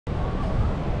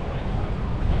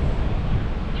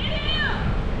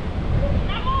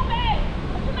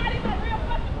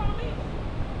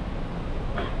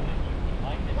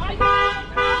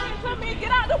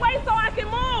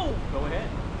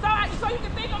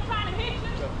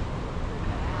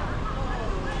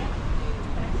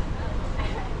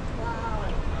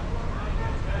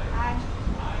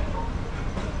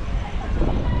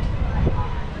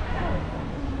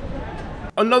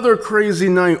Another crazy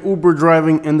night Uber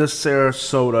driving in the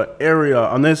Sarasota area.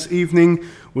 On this evening,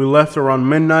 we left around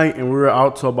midnight and we were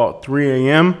out till about 3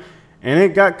 a.m. And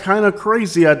it got kind of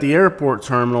crazy at the airport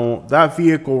terminal. That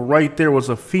vehicle right there was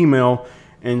a female,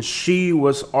 and she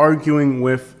was arguing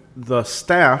with the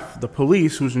staff, the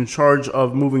police, who's in charge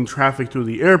of moving traffic through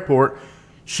the airport.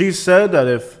 She said that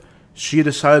if she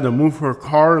decided to move her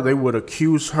car, they would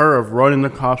accuse her of running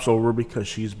the cops over because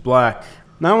she's black.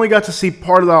 Not only got to see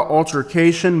part of that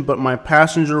altercation, but my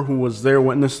passenger who was there,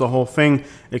 witnessed the whole thing,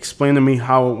 explained to me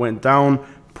how it went down.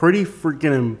 Pretty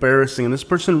freaking embarrassing. And this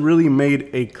person really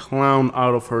made a clown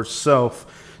out of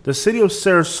herself. The city of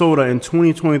Sarasota in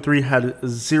 2023 had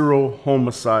 0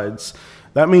 homicides.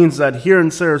 That means that here in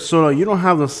Sarasota, you don't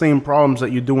have the same problems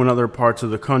that you do in other parts of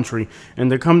the country. And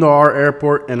to come to our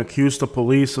airport and accuse the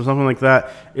police or something like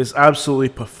that is absolutely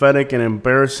pathetic and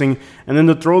embarrassing. And then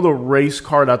to throw the race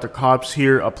card at the cops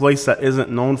here, a place that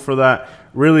isn't known for that,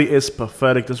 really is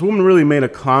pathetic. This woman really made a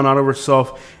clown out of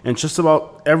herself, and just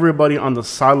about everybody on the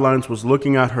sidelines was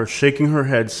looking at her, shaking her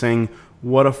head, saying,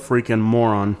 "What a freaking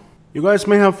moron." You guys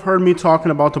may have heard me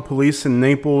talking about the police in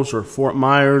Naples or Fort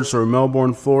Myers or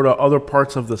Melbourne, Florida, other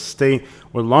parts of the state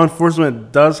where law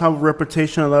enforcement does have a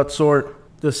reputation of that sort.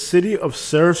 The city of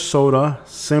Sarasota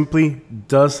simply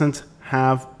doesn't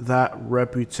have that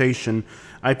reputation.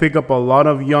 I pick up a lot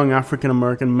of young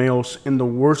African-American males in the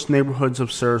worst neighborhoods of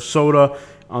Sarasota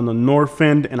on the north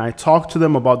end, and I talk to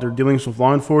them about their dealings with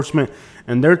law enforcement,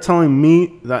 and they're telling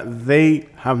me that they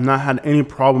have not had any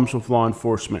problems with law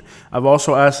enforcement. I've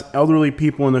also asked elderly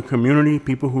people in the community,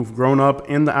 people who've grown up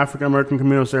in the African-American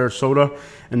community of Sarasota,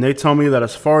 and they tell me that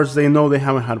as far as they know, they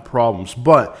haven't had problems.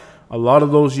 But a lot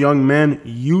of those young men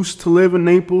used to live in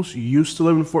Naples, used to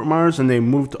live in Fort Myers, and they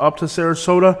moved up to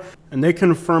Sarasota. And they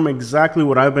confirm exactly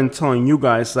what I've been telling you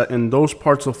guys, that in those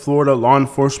parts of Florida, law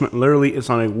enforcement literally is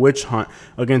on a witch hunt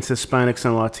against Hispanics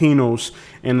and Latinos.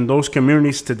 And in those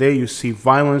communities today, you see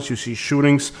violence, you see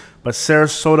shootings, but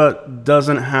Sarasota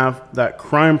doesn't have that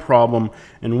crime problem.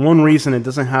 And one reason it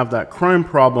doesn't have that crime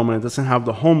problem and it doesn't have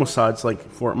the homicides like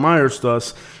Fort Myers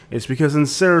does is because in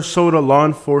Sarasota, law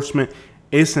enforcement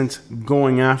isn't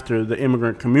going after the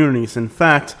immigrant communities. In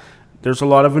fact, there's a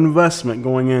lot of investment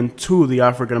going into the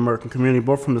African-American community,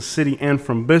 both from the city and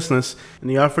from business. And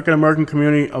the African-American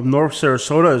community of North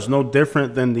Sarasota is no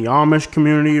different than the Amish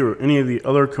community or any of the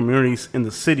other communities in the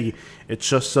city. It's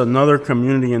just another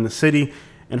community in the city.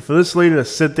 And for this lady to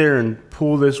sit there and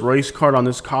pull this race card on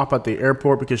this cop at the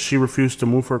airport because she refused to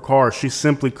move her car, she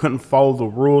simply couldn't follow the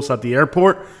rules at the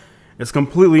airport, it's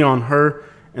completely on her.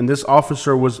 And this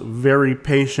officer was very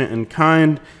patient and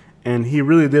kind, and he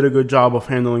really did a good job of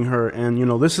handling her. And, you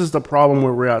know, this is the problem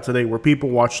where we're at today, where people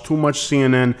watch too much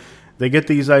CNN. They get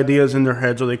these ideas in their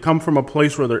heads, or they come from a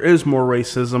place where there is more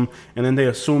racism, and then they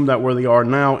assume that where they are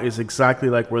now is exactly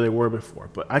like where they were before.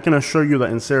 But I can assure you that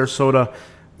in Sarasota,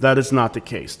 that is not the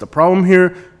case. The problem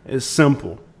here is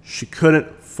simple. She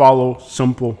couldn't follow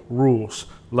simple rules,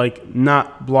 like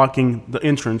not blocking the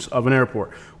entrance of an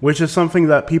airport, which is something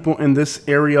that people in this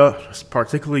area,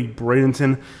 particularly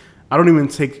Bradenton, I don't even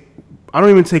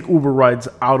take Uber rides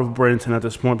out of Bradenton at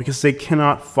this point because they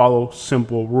cannot follow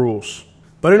simple rules.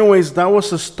 But anyways, that was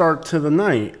the start to the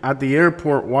night. At the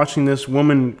airport, watching this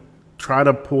woman try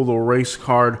to pull the race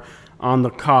card on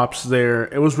the cops there,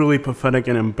 it was really pathetic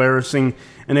and embarrassing,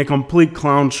 and a complete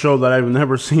clown show that I've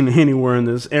never seen anywhere in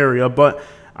this area. But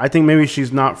I think maybe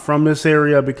she's not from this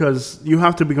area, because you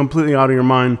have to be completely out of your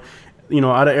mind. You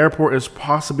know, at an airport is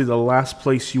possibly the last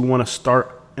place you want to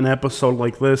start an episode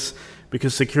like this,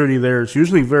 because security there is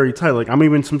usually very tight. Like, I'm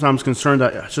even sometimes concerned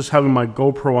that just having my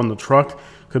GoPro on the truck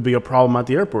could be a problem at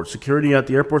the airport. Security at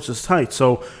the airports is tight.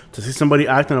 So to see somebody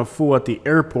acting a fool at the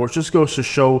airport just goes to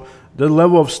show the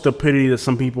level of stupidity that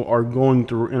some people are going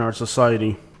through in our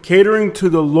society. Catering to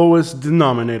the lowest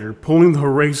denominator, pulling the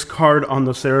race card on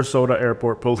the Sarasota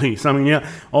Airport Police. I mean, yeah,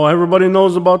 oh, everybody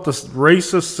knows about the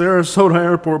racist Sarasota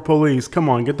Airport Police. Come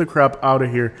on, get the crap out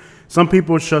of here. Some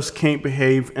people just can't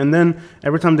behave, and then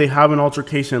every time they have an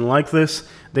altercation like this,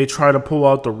 they try to pull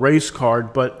out the race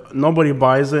card, but nobody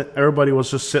buys it. Everybody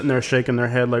was just sitting there shaking their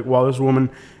head like, wow, this woman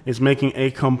is making a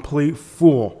complete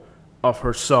fool of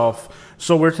herself.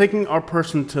 So we're taking our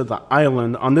person to the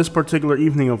island. On this particular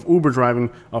evening of Uber driving,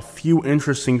 a few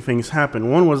interesting things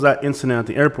happened. One was that incident at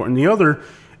the airport, and the other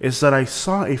is that I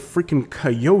saw a freaking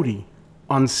coyote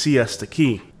on Siesta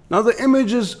Key. Now the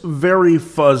image is very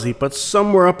fuzzy, but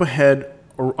somewhere up ahead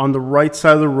or on the right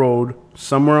side of the road,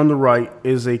 somewhere on the right,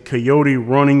 is a coyote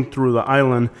running through the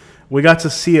island. We got to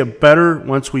see it better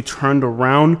once we turned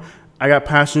around. I got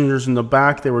passengers in the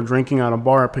back. They were drinking at a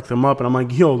bar. I picked them up, and I'm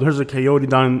like, yo, there's a coyote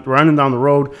running down the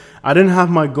road. I didn't have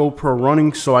my GoPro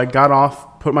running, so I got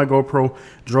off, put my GoPro,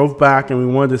 drove back, and we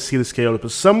wanted to see this coyote. But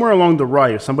somewhere along the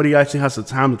right, if somebody actually has the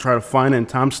time to try to find it and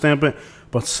timestamp it,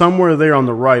 but somewhere there on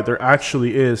the right, there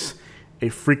actually is a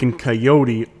freaking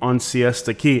coyote on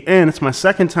Siesta Key. And it's my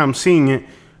second time seeing it,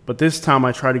 but this time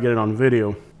I tried to get it on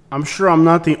video. I'm sure I'm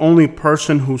not the only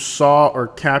person who saw or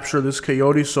captured this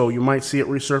coyote, so you might see it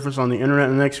resurface on the internet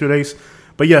in the next few days.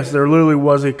 But yes, there literally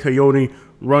was a coyote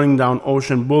running down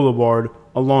Ocean Boulevard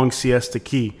along Siesta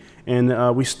Key.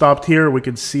 And we stopped here, we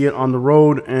could see it on the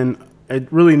road, and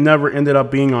it really never ended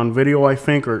up being on video, I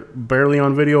think, or barely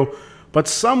on video. But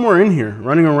somewhere in here,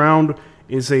 running around,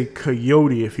 is a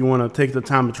coyote, if you want to take the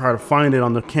time to try to find it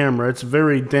on the camera. It's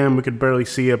very dim, we could barely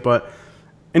see it, but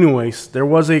anyways, there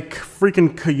was a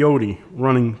freaking coyote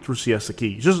running through Siesta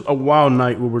Key. Just a wild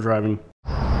night Uber driving.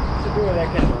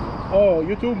 Oh,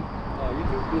 YouTube.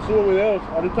 Yo subo videos.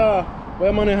 Ahorita voy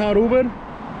a manejar Uber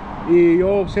y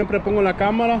yo siempre pongo la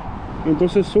cámara y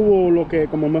entonces subo lo que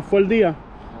como me fue el día.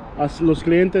 Los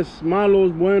clientes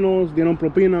malos, buenos, dieron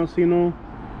propina, así no,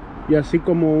 y así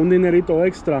como un dinerito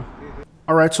extra.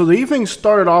 Alright, so the evening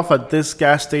started off at this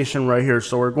gas station right here.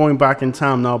 So we're going back in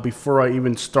town now. Before I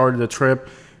even started the trip,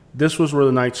 this was where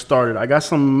the night started. I got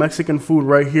some Mexican food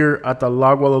right here at the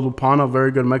La Guadalupana,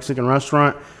 very good Mexican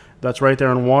restaurant. That's right there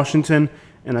in Washington.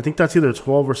 And I think that's either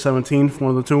 12 or 17, one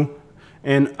of the two.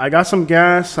 And I got some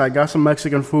gas, I got some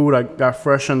Mexican food, I got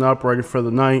freshened up, ready for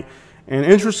the night. And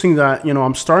interesting that, you know,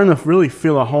 I'm starting to really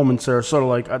feel at home in Sarasota.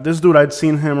 Like, this dude, I'd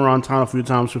seen him around town a few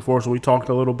times before, so we talked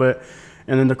a little bit.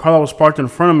 And then the car that was parked in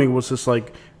front of me was this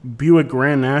like Buick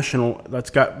Grand National that's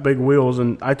got big wheels.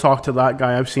 And I talked to that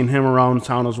guy. I've seen him around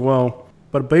town as well.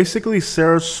 But basically,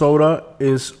 Sarasota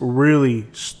is really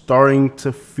starting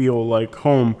to feel like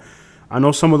home. I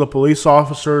know some of the police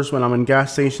officers, when I'm in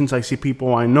gas stations, I see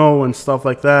people I know and stuff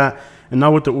like that. And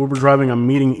now with the Uber driving, I'm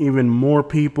meeting even more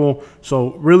people.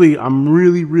 So really, I'm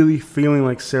really feeling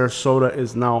like Sarasota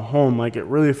is now home. Like, it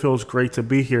really feels great to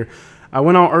be here. I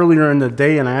went out earlier in the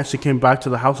day and I actually came back to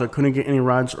the house. I couldn't get any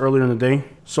rides earlier in the day.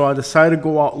 So I decided to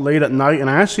go out late at night and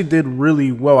I actually did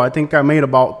really well. I think I made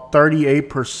about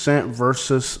 38%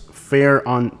 versus fare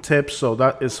on tips. So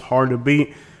that is hard to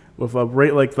beat. With a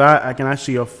rate like that, I can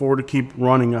actually afford to keep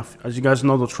running. As you guys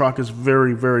know, the truck is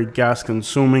very gas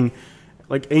consuming,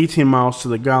 like 18 miles to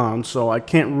the gallon. So I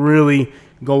can't really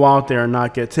go out there and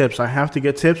not get tips. I have to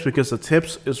get tips because the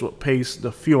tips is what pays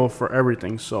the fuel for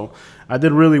everything. So I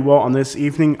did really well on this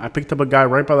evening. I picked up a guy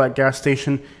right by that gas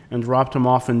station and dropped him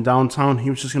off in downtown. He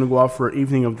was just going to go out for an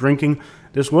evening of drinking.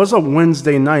 This was a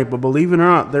Wednesday night, but believe it or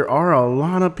not, there are a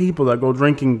lot of people that go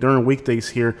drinking during weekdays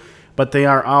here, but they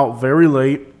are out very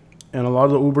late, and a lot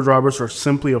of the Uber drivers are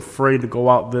simply afraid to go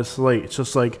out this late. It's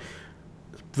just like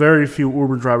very few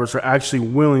Uber drivers are actually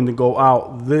willing to go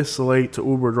out this late to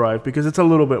Uber drive because it's a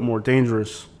little bit more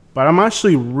dangerous. But I'm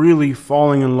actually really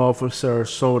falling in love with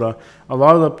Sarasota. A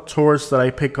lot of the tourists that I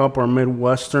pick up are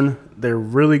Midwestern. They're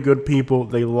really good people.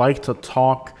 They like to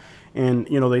talk, and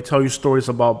you know, they tell you stories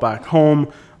about back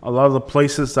home. A lot of the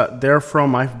places that they're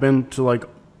from, I've been to like,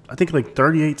 I think like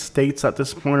 38 states at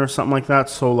this point or something like that.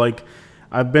 So like,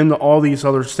 I've been to all these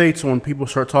other states. So when people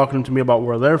start talking to me about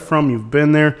where they're from, you've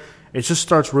been there, it just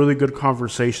starts really good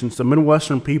conversations. The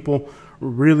Midwestern people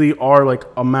really are like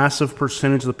a massive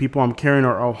percentage of the people I'm carrying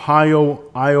are Ohio,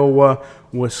 Iowa,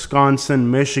 Wisconsin,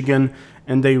 Michigan,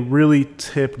 and they really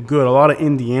tip good. A lot of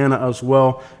Indiana as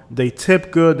well. They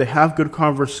tip good. They have good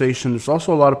conversation. There's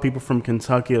also a lot of people from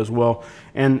Kentucky as well.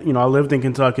 And, you know, I lived in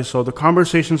Kentucky, so the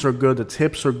conversations are good. The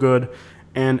tips are good.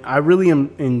 And I really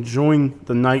am enjoying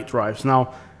the night drives.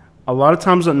 Now, a lot of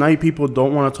times at night, people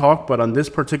don't want to talk, but on this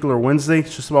particular Wednesday,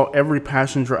 just about every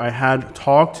passenger I had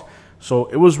talked. So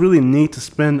it was really neat to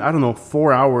spend, I don't know,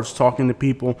 4 hours talking to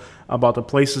people about the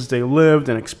places they lived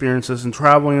and experiences and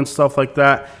traveling and stuff like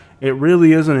that. It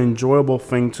really is an enjoyable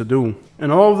thing to do.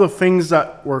 And all of the things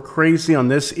that were crazy on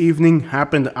this evening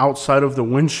happened outside of the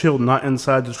windshield, not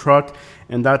inside the truck.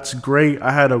 And that's great.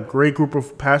 I had a great group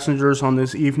of passengers on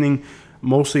this evening.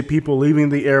 Mostly people leaving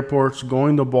the airports,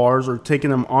 going to bars, or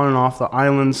taking them on and off the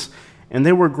islands. And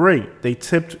they were great. They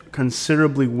tipped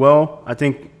considerably well. I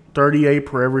think 38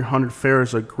 per every 100 fare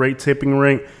is a great tipping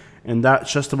rate. And that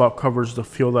just about covers the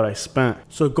fuel that I spent.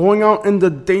 So going out in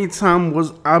the daytime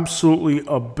was absolutely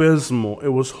abysmal. It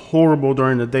was horrible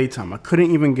during the daytime. I couldn't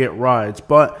even get rides.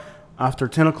 But after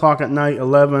 10 o'clock at night,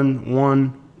 11,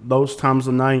 1, those times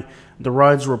of night, the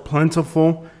rides were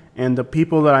plentiful. And the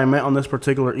people that I met on this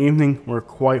particular evening were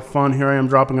quite fun. Here I am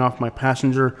dropping off my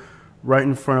passenger right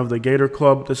in front of the Gator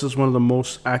Club. This is one of the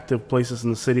most active places in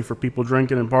the city for people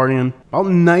drinking and partying. About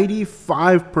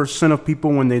 95% of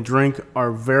people when they drink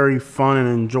are very fun and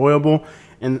enjoyable.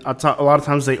 And a lot of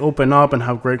times they open up and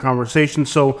have great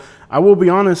conversations. So I will be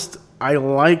honest, I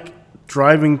like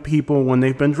driving people when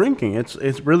they've been drinking.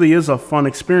 It really is a fun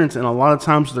experience. And a lot of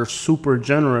times they're super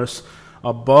generous,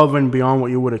 above and beyond what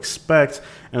you would expect.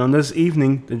 And on this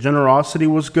evening, the generosity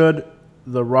was good.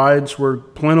 The rides were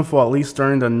plentiful, at least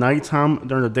during the nighttime.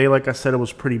 During the day, like I said, it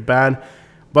was pretty bad.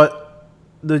 But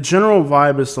the general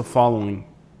vibe is the following.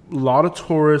 A lot of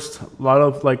tourists, a lot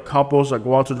of like couples that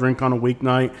go out to drink on a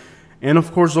weeknight. And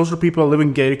of course, those are people that live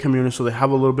in gated communities, so they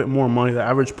have a little bit more money. The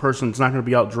average person is not going to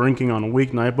be out drinking on a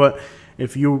weeknight. But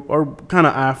if you are kind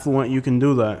of affluent, you can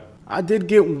do that. I did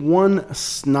get one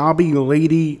snobby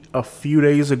lady a few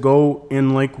days ago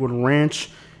in Lakewood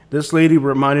Ranch. This lady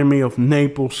reminded me of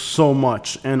Naples so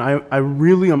much, and I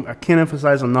can't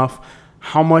emphasize enough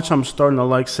how much I'm starting to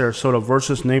like Sarasota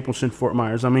versus Naples and Fort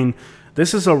Myers. I mean,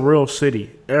 this is a real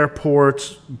city.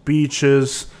 Airports,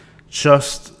 beaches,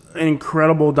 just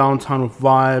incredible downtown with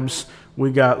vibes.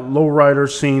 We got lowrider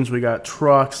scenes, we got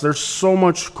trucks. There's so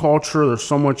much culture, there's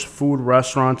so much food,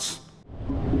 restaurants.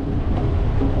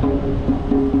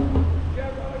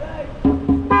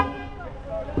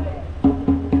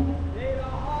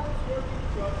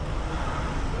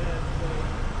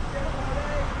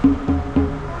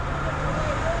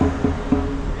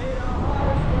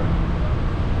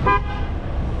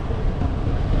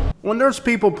 When there's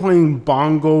people playing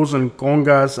bongos and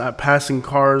congas at passing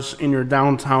cars in your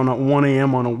downtown at 1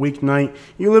 a.m. on a weeknight,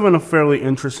 you live in a fairly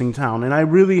interesting town. And I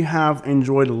really have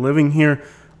enjoyed living here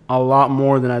a lot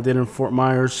more than I did in Fort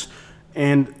Myers.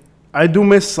 And I do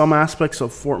miss some aspects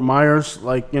of Fort Myers,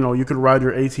 like, you know, you could ride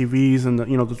your ATVs and,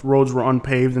 the roads were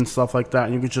unpaved and stuff like that.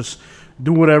 And you could just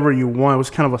do whatever you want. It was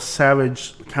kind of a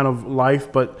savage kind of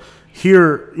life. But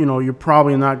here, you're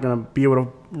probably not going to be able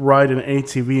to ride an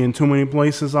ATV in too many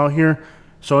places out here.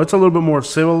 So it's a little bit more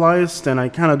civilized, and I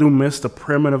kind of do miss the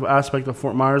primitive aspect of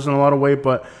Fort Myers in a lot of ways.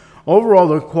 But overall,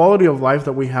 the quality of life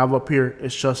that we have up here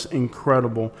is just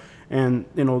incredible. And,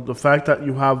 the fact that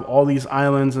you have all these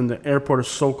islands and the airport is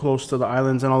so close to the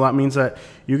islands and all that means that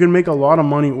you can make a lot of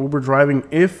money Uber driving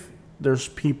if there's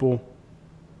people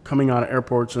coming out of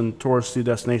airports and touristy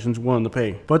destinations willing to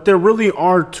pay. But there really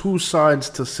are two sides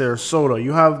to Sarasota.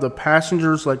 You have the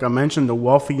passengers, like I mentioned, the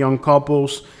wealthy young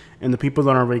couples and the people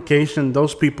that are on vacation.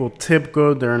 Those people tip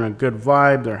good, they're in a good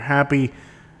vibe, they're happy.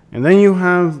 And then you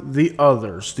have the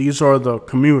others. These are the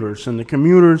commuters, and the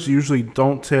commuters usually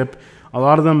don't tip. A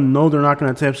lot of them know they're not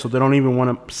going to tip, so they don't even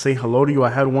want to say hello to you.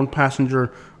 I had one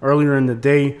passenger earlier in the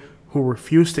day who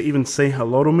refused to even say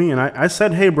hello to me. And I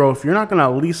said, hey, bro, if you're not going to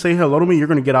at least say hello to me, you're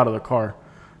going to get out of the car.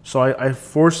 So I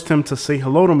forced him to say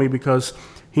hello to me because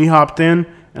he hopped in,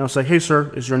 and I was like, hey,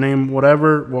 sir, is your name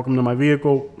whatever? Welcome to my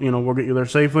vehicle. We'll get you there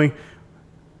safely.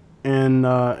 And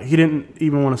he didn't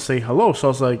even want to say hello. So I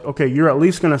was like, okay, you're at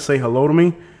least going to say hello to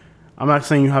me. I'm not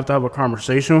saying you have to have a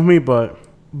conversation with me, but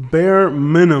bare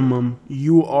minimum,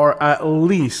 you are at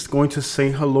least going to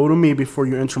say hello to me before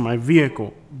you enter my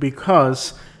vehicle,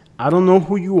 because I don't know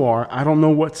who you are. I don't know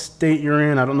what state you're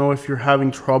in. I don't know if you're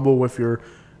having trouble with your,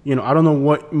 I don't know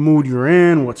what mood you're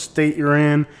in, what state you're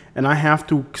in. And I have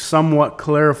to somewhat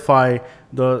clarify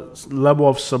the level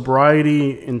of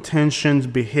sobriety, intentions,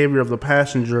 behavior of the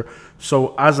passenger.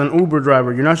 So as an Uber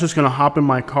driver, you're not just going to hop in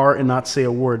my car and not say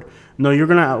a word. No, you're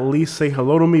going to at least say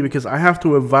hello to me, because I have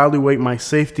to evaluate my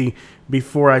safety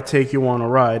before I take you on a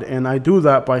ride. And I do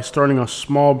that by starting a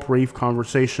small, brief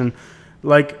conversation,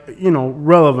 like,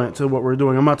 relevant to what we're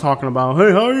doing. I'm not talking about,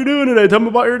 hey, how are you doing today? Tell me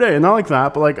about your day. Not like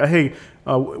that, but like, hey,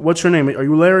 what's your name? Are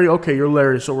you Larry? Okay, you're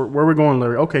Larry. So where are we going,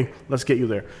 Larry? Okay, let's get you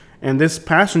there. And this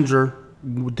passenger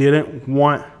didn't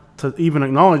want to even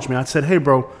acknowledge me. I said, hey,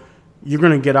 bro, you're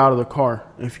going to get out of the car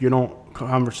if you don't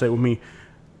conversate with me,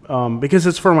 because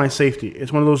it's for my safety.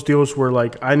 It's one of those deals where,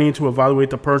 like, I need to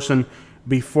evaluate the person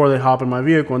before they hop in my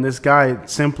vehicle. And this guy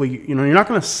simply, you're not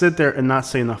going to sit there and not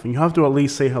say nothing. You have to at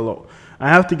least say hello. I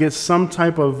have to get some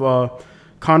type of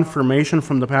confirmation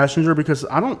from the passenger, because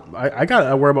I got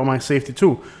to worry about my safety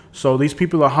too. So these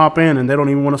people that hop in and they don't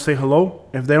even want to say hello,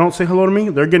 if they don't say hello to me,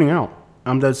 they're getting out.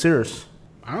 I'm dead serious.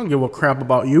 I don't give a crap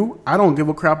about you. I don't give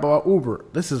a crap about Uber.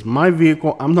 This is my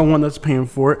vehicle. I'm the one that's paying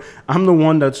for it. I'm the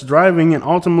one that's driving, and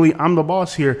ultimately I'm the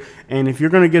boss here. And if you're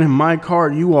going to get in my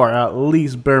car, you are at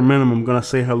least bare minimum going to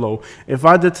say hello. If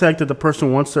I detect that the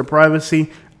person wants their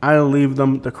privacy, I leave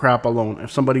them the crap alone.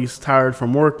 If somebody's tired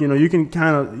from work, you can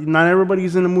kind of, not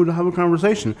everybody's in the mood to have a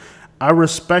conversation. I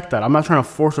respect that. I'm not trying to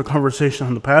force a conversation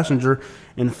on the passenger.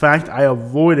 In fact, I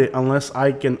avoid it unless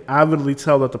I can avidly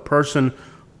tell that the person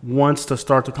wants to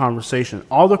start the conversation.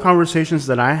 All the conversations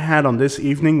that I had on this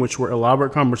evening, which were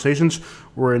elaborate conversations,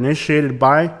 were initiated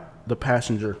by the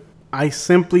passenger. I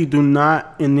simply do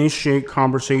not initiate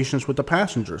conversations with the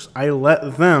passengers. I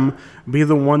let them be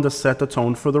the one to set the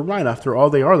tone for the ride. After all,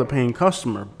 they are the paying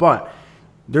customer. But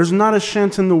there's not a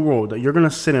chance in the world that you're going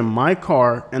to sit in my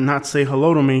car and not say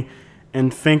hello to me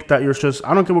and think that you're just,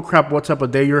 I don't give a crap what type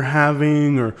of day you're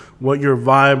having or what your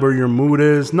vibe or your mood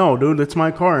is. No, dude, it's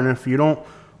my car. And if you don't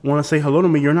want to say hello to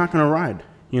me, you're not going to ride,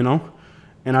 you know?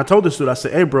 And I told this dude, I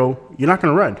said, hey, bro, you're not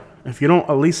going to ride. If you don't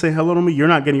at least say hello to me, you're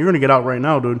going to get out right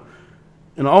now, dude.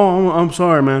 And, oh, I'm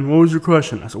sorry, man. What was your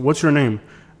question? I said, what's your name?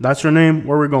 That's your name?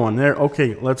 Where are we going? There?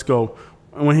 Okay, let's go.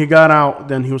 And when he got out,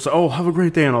 then he was like, oh, have a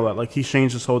great day and all that. Like, he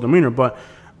changed his whole demeanor. But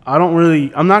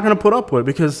I'm not going to put up with it,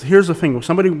 because here's the thing. If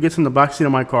somebody gets in the backseat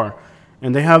of my car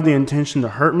and they have the intention to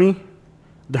hurt me,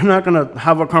 they're not going to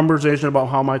have a conversation about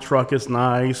how my truck is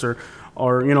nice or,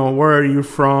 you know, where are you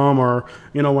from? Or,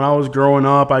 you know, when I was growing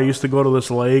up, I used to go to this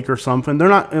lake or something. They're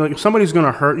not, like, if somebody's going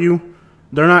to hurt you,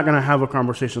 they're not going to have a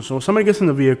conversation. So if somebody gets in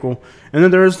the vehicle, and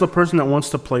then there is the person that wants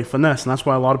to play finesse, and that's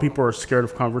why a lot of people are scared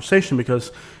of conversation,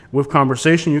 because with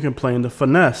conversation, you can play into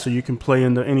finesse, so you can play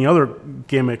into any other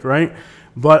gimmick, right?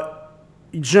 But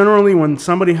generally, when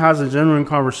somebody has a genuine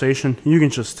conversation, you can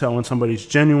just tell when somebody's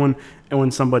genuine and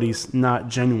when somebody's not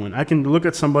genuine. I can look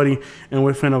at somebody and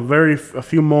within a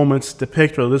few moments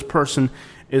depict whether this person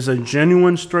is a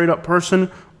genuine, straight-up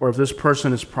person or if this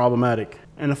person is problematic.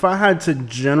 And if I had to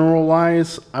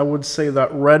generalize, I would say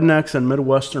that rednecks and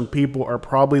Midwestern people are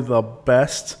probably the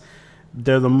best.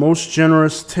 They're the most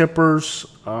generous tippers.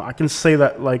 I can say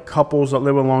that, like, couples that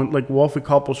live along, like wealthy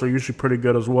couples, are usually pretty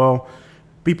good as well.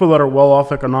 People that are well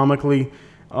off economically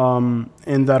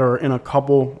and that are in a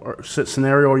couple or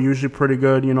scenario are usually pretty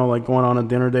good, you know, like going on a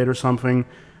dinner date or something.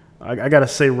 I got to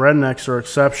say rednecks are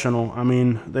exceptional. I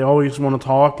mean, they always want to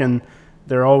talk, and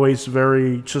they're always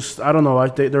very, just, I don't know,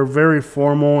 like they're very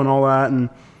formal and all that, and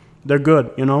they're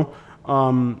good, you know.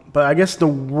 But I guess the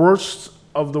worst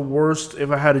of the worst,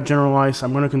 if I had to generalize,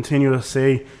 I'm going to continue to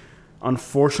say,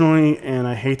 unfortunately, and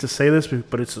I hate to say this,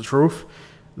 but it's the truth,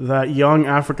 that young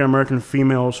African-American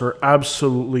females are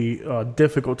absolutely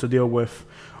difficult to deal with.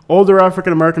 Older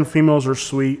African-American females are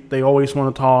sweet. They always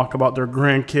want to talk about their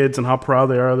grandkids and how proud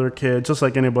they are of their kids, just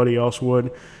like anybody else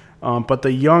would. But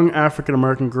the young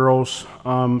African-American girls,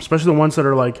 especially the ones that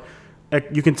are like,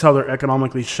 you can tell they're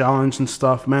economically challenged and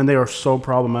stuff, man, they are so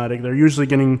problematic. They're usually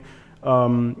getting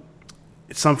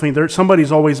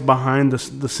somebody's always behind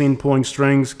the scene pulling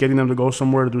strings, getting them to go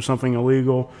somewhere to do something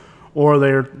illegal, or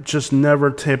they're just never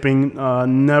tipping,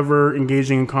 never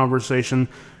engaging in conversation.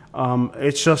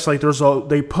 It's just like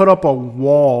they put up a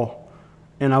wall,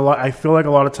 and I feel like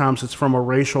a lot of times it's from a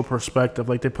racial perspective.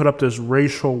 Like, they put up this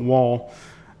racial wall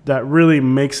that really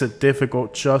makes it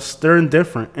difficult. Just, they're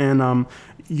indifferent. And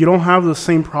you don't have the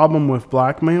same problem with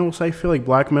black males. I feel like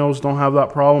black males don't have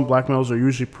that problem. Black males are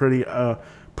usually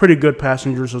pretty good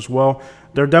passengers as well.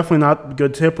 They're definitely not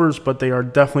good tippers, but they are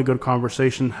definitely good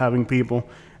conversation having people.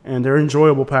 And they're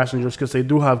enjoyable passengers because they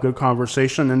do have good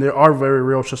conversation, and they are very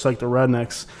real, just like the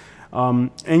rednecks. And,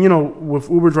 you know,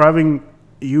 with Uber driving,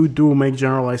 you do make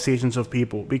generalizations of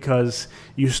people because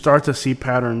you start to see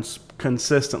patterns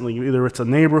consistently. Either it's a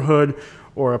neighborhood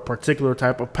or a particular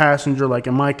type of passenger. Like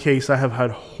in my case, I have had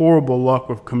horrible luck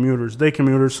with commuters, day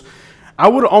commuters. I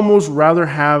would almost rather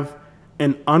have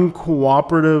an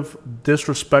uncooperative,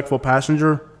 disrespectful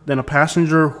passenger than a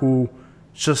passenger who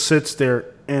just sits there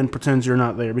and pretends you're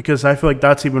not there, because I feel like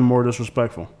that's even more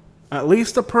disrespectful. At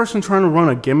least the person trying to run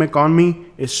a gimmick on me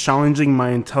is challenging my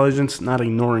intelligence, not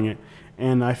ignoring it.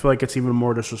 And I feel like it's even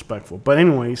more disrespectful. But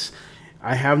anyways,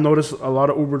 I have noticed a lot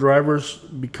of Uber drivers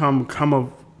become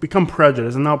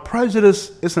prejudiced. And now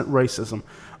prejudice isn't racism.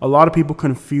 A lot of people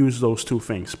confuse those two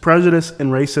things. Prejudice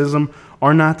and racism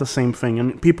are not the same thing.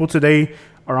 And people today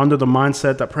are under the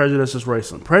mindset that prejudice is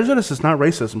racism. Prejudice is not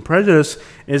racism. Prejudice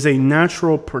is a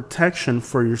natural protection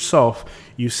for yourself.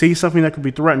 You see something that could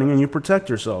be threatening and you protect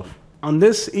yourself. On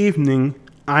this evening,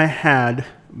 I had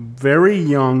very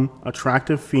young,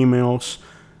 attractive females.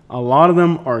 A lot of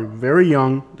them are very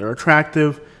young, they're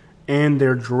attractive, and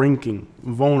they're drinking,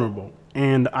 vulnerable.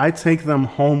 And I take them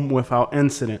home without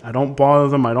incident. I don't bother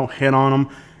them, I don't hit on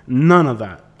them, none of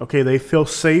that. Okay, they feel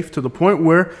safe to the point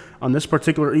where on this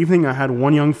particular evening, I had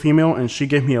one young female and she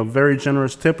gave me a very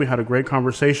generous tip. We had a great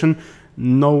conversation,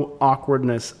 no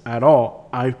awkwardness at all.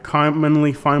 I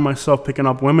commonly find myself picking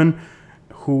up women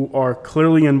who are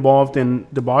clearly involved in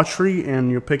debauchery,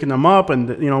 and you're picking them up, and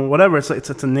whatever. It's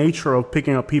the nature of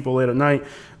picking up people late at night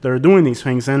that are doing these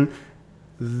things, and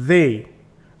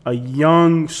a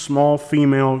young, small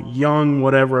female, young,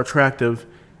 whatever, attractive,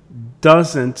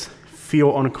 doesn't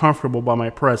feel uncomfortable by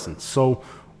my presence. So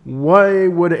why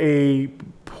would a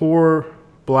poor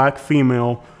black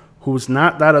female who's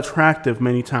not that attractive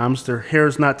many times, their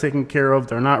hair's not taken care of,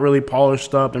 they're not really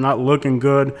polished up, they're not looking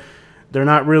good, they're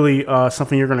not really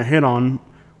something you're going to hit on,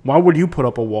 why would you put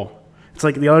up a wall? It's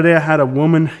like the other day I had a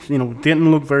woman,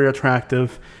 didn't look very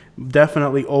attractive,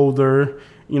 definitely older.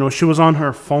 She was on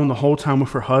her phone the whole time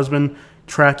with her husband,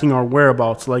 tracking our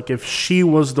whereabouts. Like, if she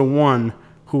was the one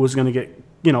who was going to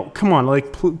get, come on,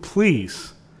 like,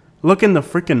 please, look in the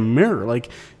freaking mirror. Like,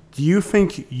 do you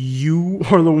think you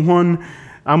are the one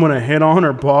I'm going to hit on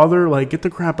or bother? Like, get the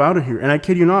crap out of here. And I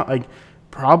kid you not, like,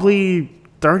 probably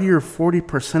 30 or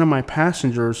 40% of my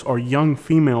passengers are young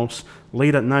females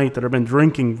late at night that have been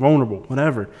drinking, vulnerable,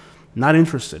 whatever. Not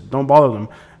interested. Don't bother them.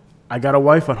 I got a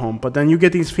wife at home. But then you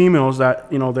get these females that,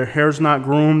 their hair's not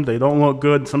groomed, they don't look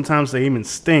good, sometimes they even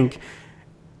stink.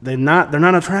 They're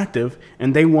not attractive,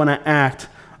 and they want to act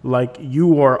like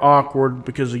you are awkward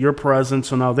because of your presence.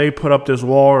 So now they put up this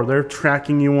wall, or they're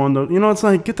tracking you on the, it's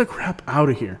like, get the crap out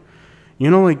of here.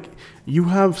 Like, you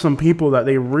have some people that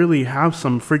they really have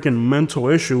some freaking mental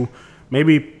issue,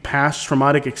 maybe past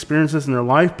traumatic experiences in their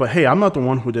life, but hey, I'm not the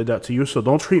one who did that to you, so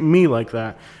don't treat me like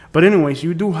that. But anyways,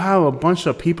 you do have a bunch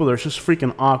of people that are just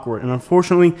freaking awkward, and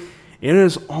unfortunately, it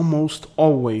is almost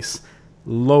always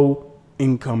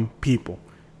low-income people.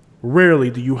 Rarely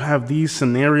do you have these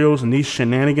scenarios and these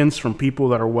shenanigans from people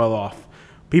that are well off.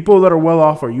 People that are well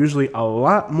off are usually a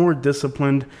lot more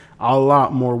disciplined, a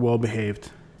lot more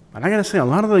well-behaved. And I gotta say, a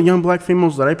lot of the young black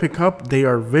females that I pick up, they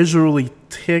are visually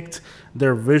ticked,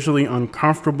 they're visually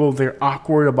uncomfortable, they're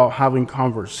awkward about having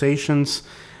conversations.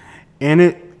 And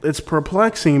it's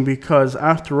perplexing because,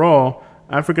 after all,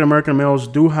 African American males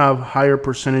do have higher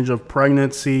percentage of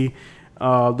pregnancy.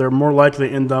 They're more likely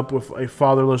to end up with a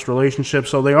fatherless relationship,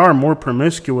 so they are more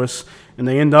promiscuous, and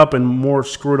they end up in more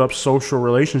screwed up social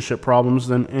relationship problems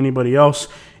than anybody else.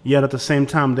 Yet at the same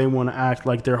time, they want to act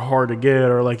like they're hard to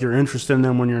get, or like you're interested in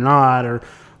them when you're not, or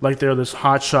like they're this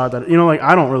hot shot that, like,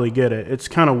 I don't really get it. It's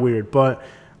kind of weird. But,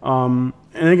 and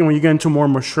again, when you get into more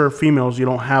mature females, you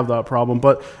don't have that problem.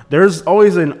 But there's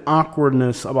always an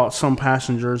awkwardness about some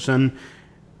passengers. And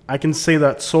I can say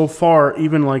that so far,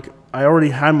 even like, I already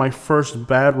had my first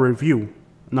bad review.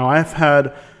 Now, I've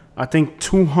had, I think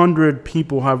 200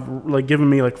 people have like given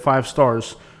me like 5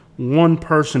 stars. One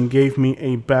person gave me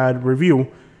a bad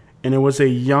review, and it was a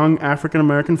young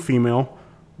African-American female,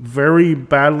 very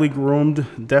badly groomed,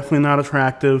 definitely not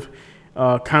attractive,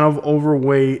 kind of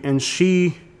overweight, and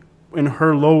she, in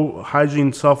her low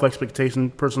hygiene,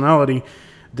 self-expectation personality,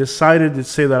 decided to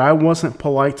say that I wasn't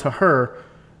polite to her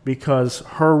because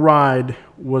her ride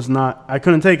was not, I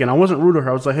couldn't take it. And I wasn't rude to her.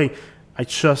 I was like, hey, I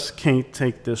just can't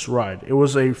take this ride. It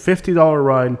was a $50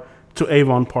 ride to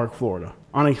Avon Park, Florida,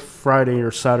 on a Friday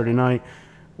or Saturday night,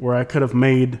 where I could have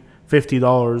made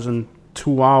 $50 in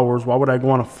 2 hours. Why would I go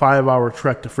on a 5-hour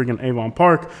trek to freaking Avon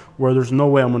Park where there's no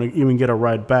way I'm going to even get a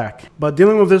ride back? But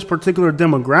dealing with this particular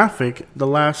demographic, the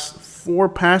last 4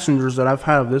 passengers that I've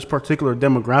had of this particular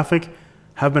demographic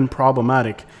have been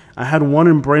problematic. I had one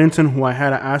in Bradenton who I had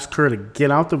to ask her to get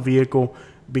out the vehicle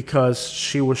because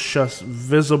she was just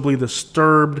visibly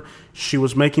disturbed. She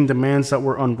was making demands that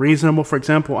were unreasonable. For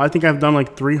example, I think I've done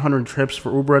like 300 trips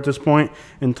for Uber at this point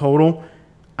in total.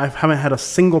 I haven't had a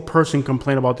single person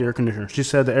complain about the air conditioner. She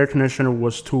said the air conditioner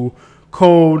was too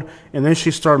cold, and then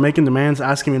she started making demands,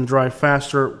 asking me to drive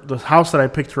faster. The house that I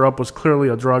picked her up was clearly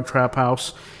a drug trap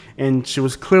house, and she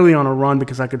was clearly on a run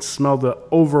because I could smell the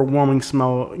overwhelming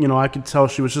smell. I could tell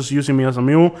she was just using me as a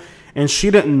mule, and she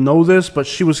didn't know this, but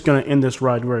she was going to end this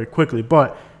ride very quickly.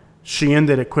 But she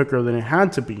ended it quicker than it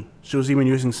had to be. She was even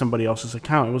using somebody else's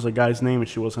account. It was a guy's name, and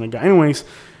she wasn't a guy. Anyways,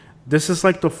 this is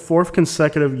like the 4th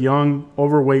consecutive young,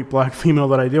 overweight black female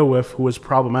that I deal with who is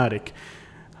problematic.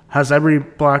 Has every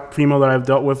black female that I've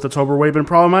dealt with that's overweight been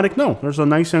problematic? No. There's a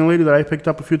nice young lady that I picked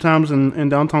up a few times in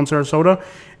downtown Sarasota,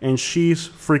 and she's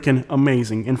freaking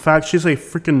amazing. In fact, she's a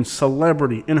freaking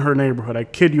celebrity in her neighborhood. I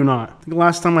kid you not. The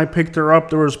last time I picked her up,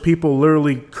 there was people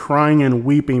literally crying and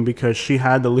weeping because she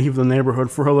had to leave the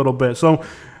neighborhood for a little bit. So,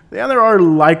 yeah, there are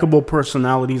likable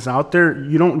personalities out there.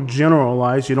 You don't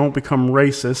generalize. You don't become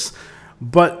racist.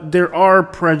 But there are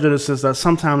prejudices that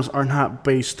sometimes are not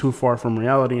based too far from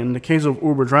reality. In the case of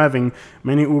Uber driving,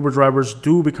 many Uber drivers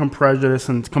do become prejudiced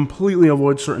and completely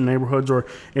avoid certain neighborhoods, or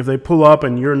if they pull up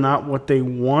and you're not what they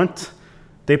want,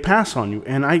 they pass on you.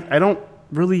 And I don't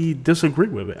really disagree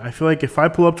with it. I feel like if I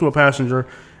pull up to a passenger,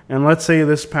 and let's say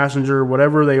this passenger,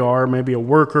 whatever they are, maybe a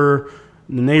worker,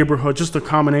 the neighborhood, just a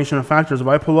combination of factors. If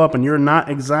I pull up and you're not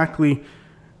exactly,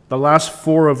 the last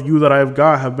 4 of you that I've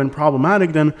got have been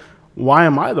problematic, then why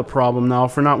am I the problem now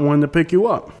for not wanting to pick you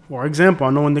up? For example, I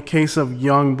know in the case of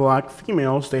young black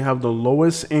females, they have the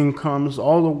lowest incomes,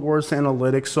 all the worst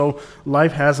analytics, so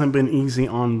life hasn't been easy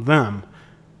on them.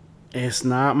 It's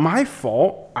not my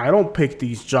fault. I don't pick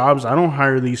these jobs. I don't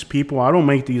hire these people. I don't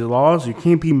make these laws. You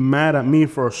can't be mad at me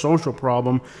for a social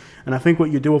problem. And I think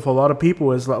what you do with a lot of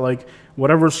people is that, like,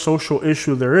 whatever social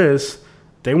issue there is,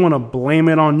 they want to blame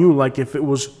it on you, like if it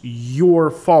was your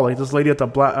fault. Like this lady at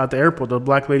the airport, the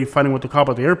black lady fighting with the cop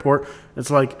at the airport. It's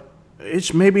like,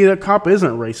 maybe the cop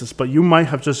isn't racist, but you might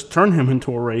have just turned him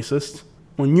into a racist.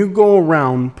 When you go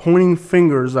around pointing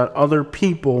fingers at other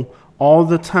people all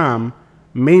the time,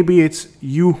 maybe it's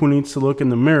you who needs to look in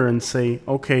the mirror and say,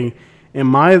 okay,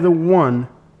 am I the one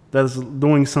that's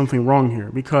doing something wrong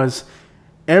here? Because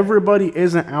everybody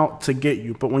isn't out to get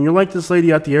you. But when you're like this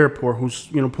lady at the airport who's,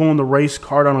 pulling the race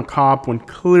card on a cop when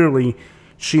clearly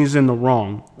she's in the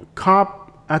wrong. The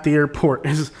cop at the airport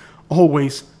is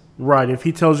always right. If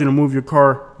he tells you to move your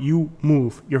car, you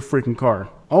move your freaking car.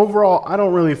 Overall, I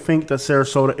don't really think that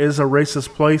Sarasota is a racist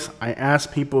place. I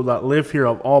ask people that live here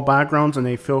of all backgrounds and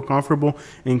they feel comfortable,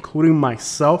 including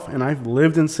myself, and I've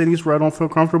lived in cities where I don't feel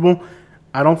comfortable.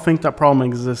 I don't think that problem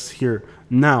exists here.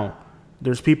 Now,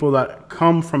 there's people that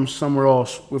come from somewhere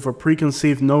else with a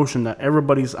preconceived notion that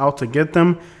everybody's out to get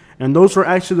them, and those are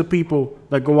actually the people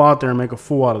that go out there and make a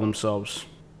fool out of themselves.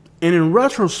 And in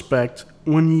retrospect,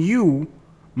 when you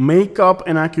make up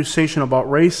an accusation about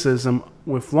racism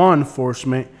with law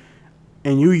enforcement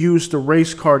and you use the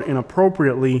race card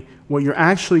inappropriately, what you're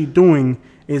actually doing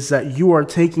is that you are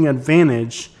taking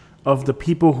advantage of the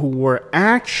people who were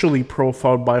actually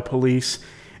profiled by police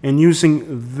and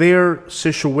using their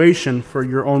situation for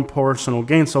your own personal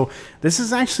gain. So this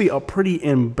is actually a pretty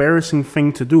embarrassing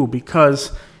thing to do,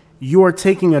 because you are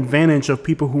taking advantage of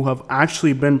people who have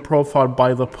actually been profiled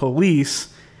by the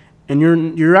police, and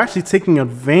you're actually taking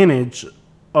advantage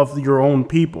of your own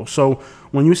people. So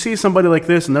when you see somebody like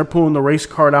this and they're pulling the race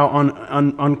card out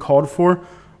uncalled for,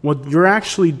 what you're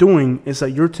actually doing is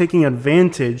that you're taking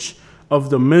advantage of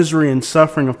the misery and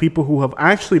suffering of people who have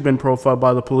actually been profiled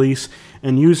by the police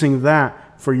and using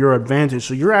that for your advantage.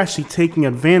 So you're actually taking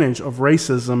advantage of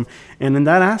racism. And in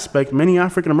that aspect, many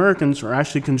African Americans are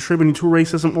actually contributing to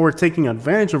racism or taking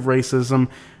advantage of racism,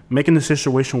 making the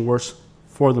situation worse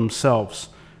for themselves.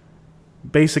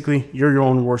 Basically, you're your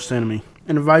own worst enemy.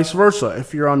 And vice versa.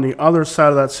 If you're on the other side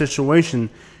of that situation,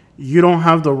 you don't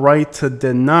have the right to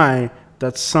deny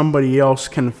that somebody else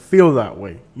can feel that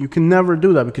way. You can never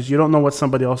do that because you don't know what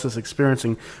somebody else is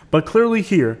experiencing. But clearly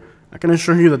here, I can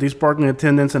assure you that these parking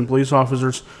attendants and police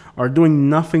officers are doing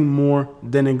nothing more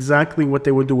than exactly what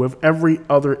they would do with every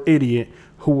other idiot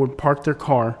who would park their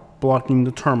car blocking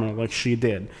the terminal like she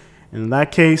did. And in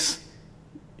that case,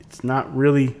 it's not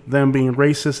really them being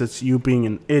racist, it's you being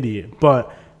an idiot.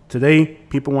 But today,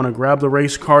 people want to grab the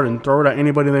race card and throw it at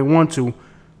anybody they want to.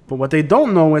 But what they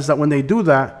don't know is that when they do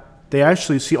that, they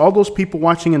actually see all those people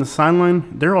watching in the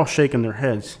sideline, they're all shaking their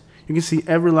heads. You can see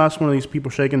every last one of these people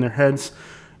shaking their heads.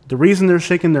 The reason they're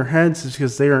shaking their heads is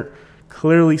because they are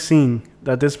clearly seeing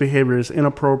that this behavior is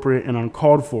inappropriate and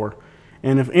uncalled for.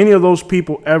 And if any of those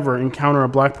people ever encounter a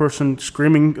black person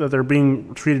screaming that they're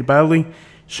being treated badly,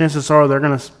 chances are they're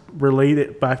going to relate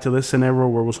it back to this scenario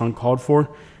where it was uncalled for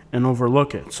and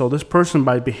overlook it. So this person,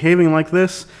 by behaving like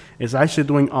this, is actually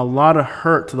doing a lot of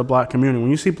hurt to the black community.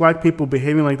 When you see black people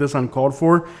behaving like this uncalled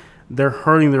for, they're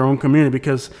hurting their own community,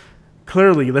 because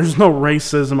clearly there's no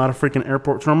racism at a freaking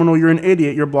airport terminal. You're an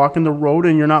idiot. You're blocking the road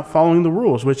and you're not following the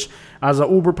rules, which as an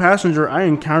Uber passenger, I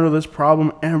encounter this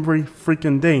problem every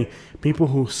freaking day. People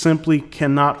who simply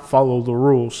cannot follow the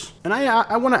rules. And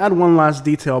I want to add one last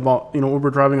detail about, Uber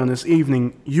driving on this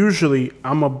evening. Usually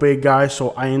I'm a big guy,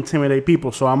 so I intimidate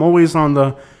people. So I'm always on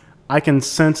the, I can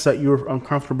sense that you're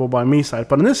uncomfortable by me side.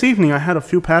 But in this evening, I had a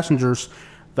few passengers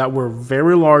that were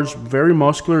very large, very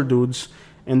muscular dudes,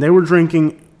 and they were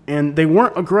drinking, and they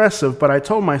weren't aggressive, but I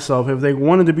told myself if they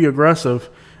wanted to be aggressive,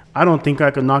 I don't think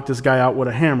I could knock this guy out with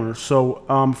a hammer. So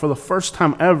for the first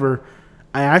time ever,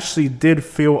 I actually did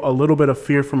feel a little bit of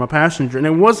fear from a passenger. And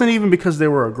it wasn't even because they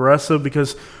were aggressive,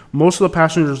 because most of the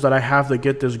passengers that I have that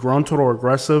get disgruntled or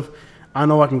aggressive, I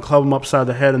know I can club them upside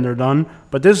the head and they're done.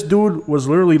 But this dude was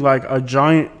literally like a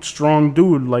giant, strong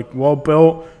dude, like well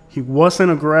built. He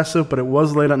wasn't aggressive, but it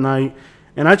was late at night.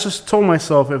 And I just told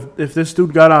myself, if this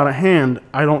dude got out of hand,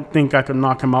 I don't think I could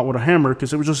knock him out with a hammer,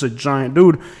 because it was just a giant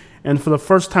dude. And for the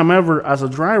first time ever as a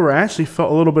driver, I actually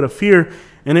felt a little bit of fear.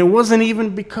 And it wasn't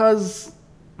even because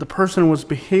the person was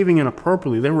behaving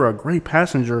inappropriately. They were a great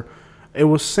passenger. It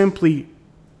was simply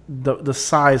the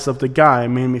size of the guy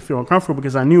made me feel uncomfortable,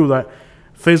 because I knew that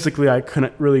physically I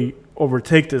couldn't really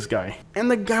overtake this guy. And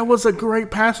the guy was a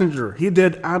great passenger. He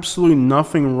did absolutely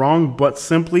nothing wrong, but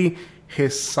simply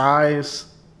his size,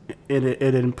 it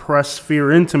impressed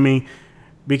fear into me,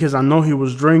 because I know he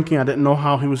was drinking. I didn't know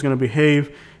how he was going to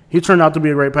behave. He turned out to be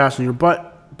a great passenger.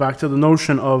 But back to the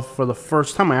notion of, for the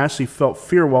first time, I actually felt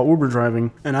fear while Uber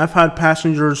driving. And I've had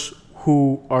passengers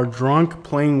who are drunk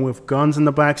playing with guns in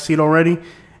the back seat already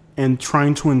and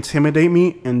trying to intimidate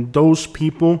me, and those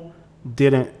people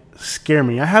didn't scare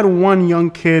me. I had one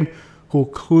young kid who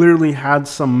clearly had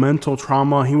some mental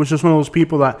trauma. He was just one of those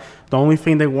people that the only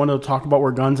thing they wanted to talk about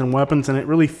were guns and weapons, and it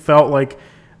really felt like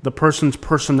the person's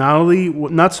personality,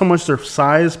 not so much their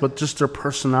size, but just their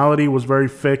personality was very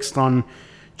fixed on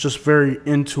just very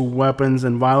into weapons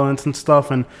and violence and stuff,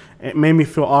 and it made me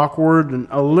feel awkward and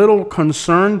a little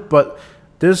concerned. But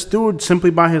this dude, simply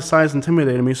by his size,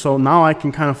 intimidated me. So now I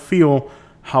can kind of feel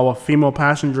how a female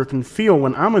passenger can feel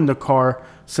when I'm in the car,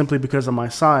 simply because of my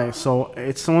size. So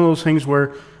it's one of those things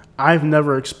where I've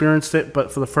never experienced it,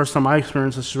 but for the first time I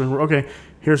experienced this, okay,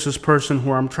 here's this person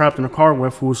who I'm trapped in a car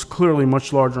with who's clearly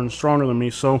much larger and stronger than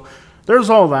me. So there's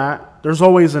all that. There's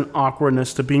always an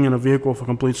awkwardness to being in a vehicle with a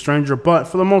complete stranger, but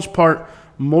for the most part,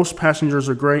 most passengers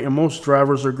are great and most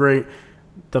drivers are great.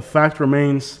 The fact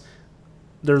remains,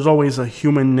 there's always a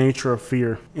human nature of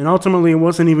fear. And ultimately, it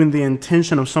wasn't even the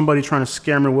intention of somebody trying to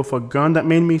scare me with a gun that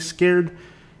made me scared.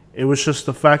 It was just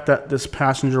the fact that this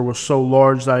passenger was so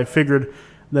large that I figured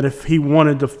that if he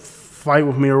wanted to fight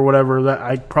with me or whatever, that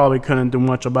I probably couldn't do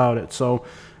much about it. So,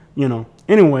 you know,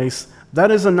 anyways,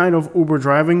 that is a night of Uber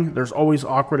driving. There's always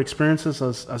awkward experiences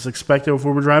as expected with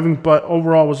Uber driving, but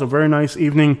overall it was a very nice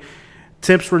evening.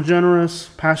 Tips were generous,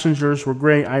 passengers were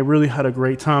great. I really had a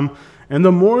great time. And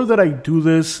the more that I do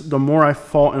this, the more I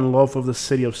fall in love with the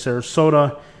city of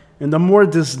Sarasota, and the more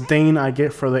disdain I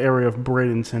get for the area of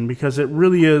Bradenton, because it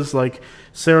really is like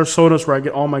Sarasota is where I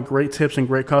get all my great tips and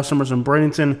great customers, and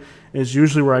Bradenton is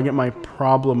usually where I get my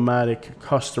problematic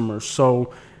customers.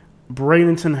 So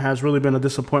Bradenton has really been a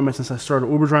disappointment since I started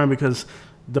Uber driving, because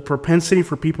the propensity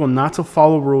for people not to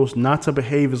follow rules, not to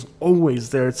behave, is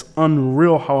always there. It's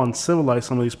unreal how uncivilized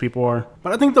some of these people are.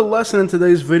 But I think the lesson in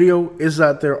today's video is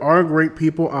that there are great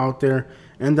people out there,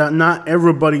 and that not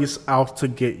everybody's out to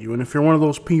get you. And if you're one of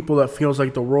those people that feels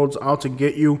like the world's out to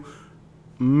get you,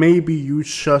 maybe you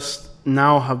just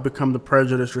now have become the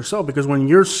prejudice yourself. Because when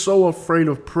you're so afraid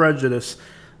of prejudice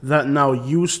that now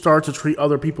you start to treat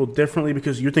other people differently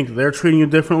because you think they're treating you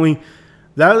differently,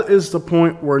 that is the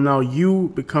point where now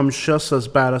you become just as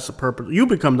bad as the perpetrator. You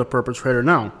become the perpetrator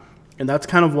now. And that's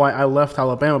kind of why I left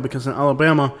Alabama, because in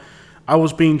Alabama, I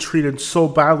was being treated so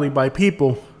badly by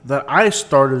people that I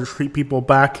started to treat people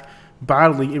back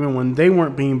badly, even when they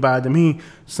weren't being bad to me,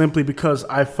 simply because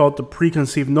I felt the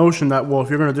preconceived notion that, well, if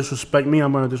you're going to disrespect me,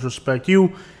 I'm going to disrespect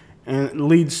you, and it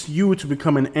leads you to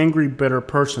become an angry, bitter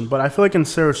person. But I feel like in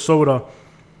Sarasota,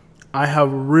 I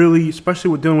have really,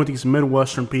 especially with dealing with these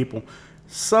Midwestern people,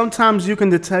 sometimes you can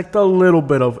detect a little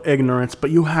bit of ignorance, but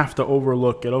you have to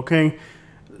overlook it, okay?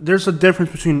 There's a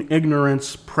difference between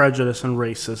ignorance, prejudice, and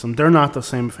racism. They're not the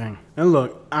same thing. And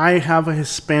look, I have a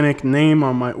Hispanic name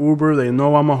on my Uber. They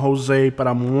know I'm a Jose, but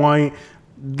I'm white.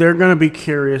 They're going to be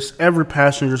curious. Every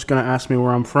passenger's going to ask me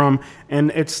where I'm from. And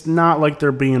it's not like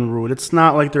they're being rude. It's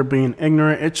not like they're being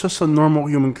ignorant. It's just a normal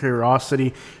human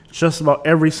curiosity. Just about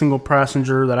every single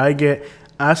passenger that I get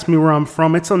asks me where I'm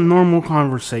from. It's a normal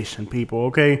conversation, people,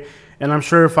 okay? And I'm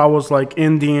sure if I was like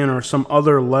Indian or some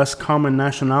other less common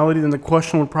nationality, then the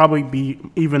question would probably be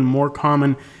even more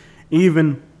common,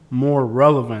 even more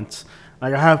relevant.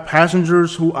 Like, I have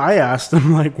passengers who I ask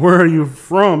them, like, where are you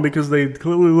from? Because they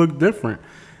clearly look different.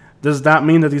 Does that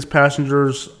mean that these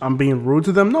passengers, I'm being rude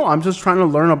to them? No, I'm just trying to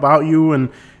learn about you and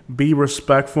be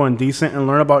respectful and decent and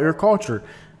learn about your culture.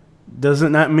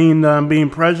 Doesn't that mean that I'm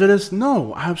being prejudiced?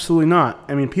 No, absolutely not.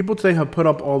 I mean, people today have put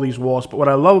up all these walls, but what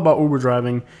I love about Uber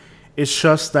driving, it's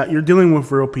just that you're dealing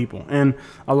with real people. And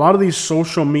a lot of these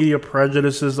social media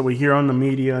prejudices that we hear on the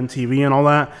media and TV and all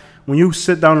that, when you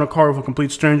sit down in a car with a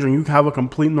complete stranger and you have a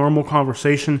complete normal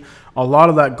conversation, a lot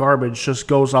of that garbage just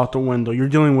goes out the window. You're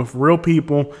dealing with real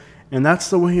people, and that's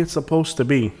the way it's supposed to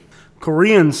be.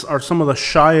 Koreans are some of the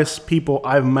shyest people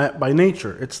I've met by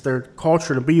nature. It's their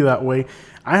culture to be that way.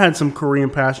 I had some Korean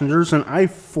passengers, and I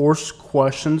forced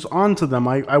questions onto them.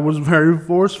 I was very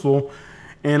forceful.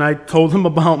 And I told them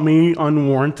about me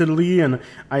unwarrantedly, and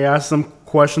I asked them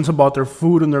questions about their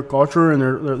food and their culture and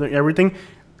their everything.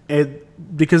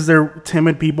 because they're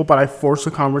timid people, but I force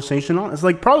a conversation on. It's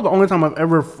like probably the only time I've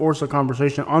ever forced a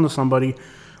conversation onto somebody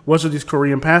was with these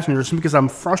Korean passengers, because I'm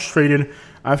frustrated.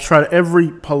 I've tried every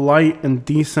polite and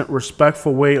decent,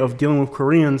 respectful way of dealing with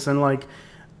Koreans, and like,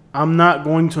 I'm not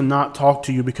going to not talk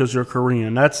to you because you're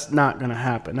Korean. That's not going to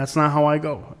happen. That's not how I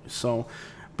go. So,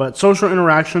 but social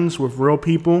interactions with real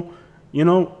people, you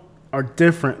know, are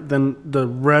different than the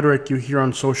rhetoric you hear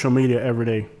on social media every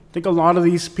day. I think a lot of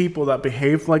these people that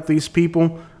behave like these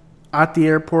people at the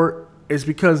airport is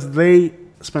because they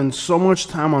spend so much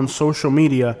time on social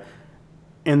media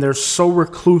and they're so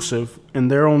reclusive in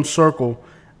their own circle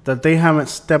that they haven't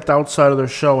stepped outside of their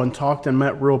shell and talked and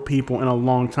met real people in a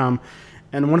long time.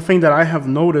 And one thing that I have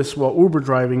noticed while Uber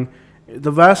driving,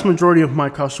 the vast majority of my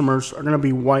customers are going to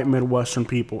be white Midwestern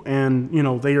people, and you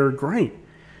know, they are great.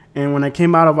 And when I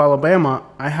came out of Alabama,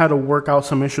 I had to work out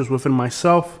some issues within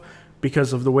myself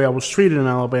because of the way I was treated in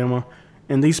Alabama.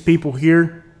 And these people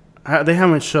here, they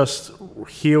haven't just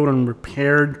healed and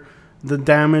repaired the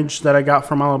damage that I got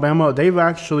from Alabama. They've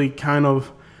actually kind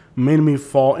of made me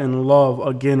fall in love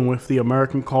again with the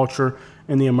American culture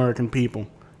and the American people.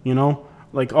 You know,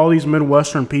 like all these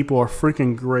Midwestern people are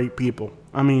freaking great people.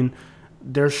 I mean,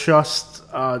 they're just, is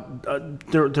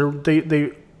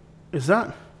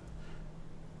that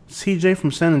CJ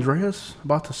from San Andreas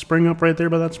about to spring up right there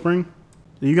by that spring?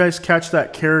 Did you guys catch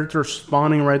that character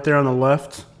spawning right there on the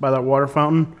left by that water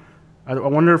fountain? I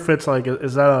wonder if it's like,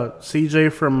 is that a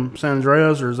CJ from San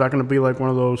Andreas, or is that going to be like one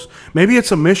of those? Maybe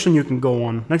it's a mission you can go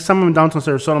on. Next time I'm in downtown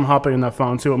Sarasota, I'm hopping in that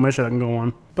fountain, see what mission I can go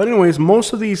on. But anyways,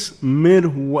 most of these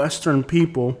Midwestern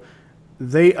people,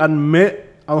 they admit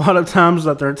a lot of times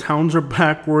that their towns are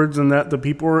backwards and that the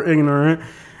people are ignorant,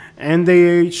 and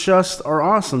they just are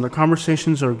awesome. The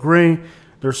conversations are great.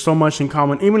 There's so much in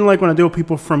common. Even like when I deal with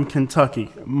people from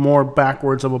Kentucky, more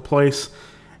backwards of a place,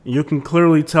 you can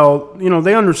clearly tell, you know,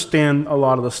 they understand a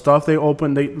lot of the stuff. They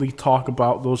talk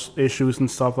about those issues and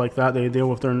stuff like that. They deal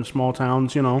with their in small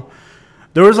towns, you know.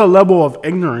 There is a level of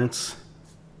ignorance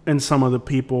in some of the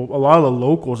people, a lot of the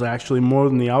locals actually, more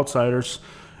than the outsiders,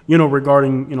 you know,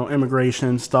 regarding, you know, immigration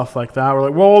and stuff like that. We're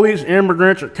like, well, all these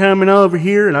immigrants are coming over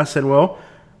here. And I said, well,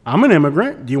 I'm an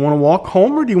immigrant. Do you want to walk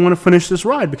home or do you want to finish this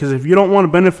ride? Because if you don't want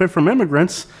to benefit from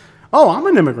immigrants, oh, I'm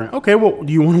an immigrant. Okay, well,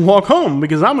 do you want to walk home?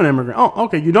 Because I'm an immigrant. Oh,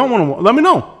 okay, you don't want to walk. Let me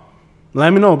know.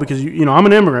 Let me know, because, you know, I'm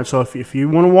an immigrant. So if you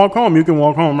want to walk home, you can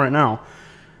walk home right now.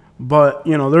 But,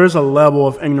 you know, there is a level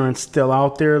of ignorance still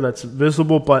out there that's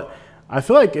visible. But I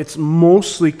feel like it's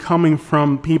mostly coming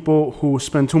from people who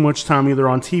spend too much time either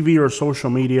on TV or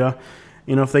social media.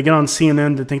 You know, if they get on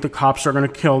CNN, they think the cops are going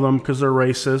to kill them because they're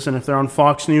racist. And if they're on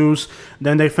Fox News,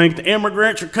 then they think the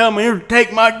immigrants are coming here to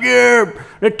take my gear.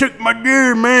 They took my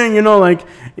gear, man. You know, like,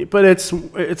 but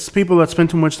it's people that spend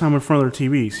too much time in front of their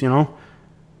TVs, you know.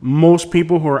 Most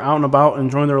people who are out and about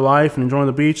enjoying their life and enjoying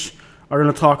the beach are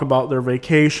going to talk about their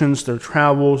vacations, their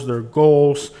travels, their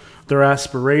goals, their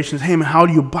aspirations. Hey, man, how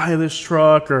do you buy this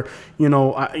truck? Or, you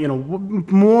know,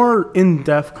 more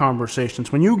in-depth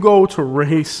conversations. When you go to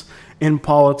race in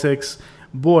politics,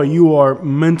 boy, you are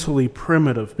mentally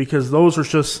primitive, because those are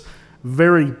just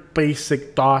very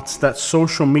basic thoughts that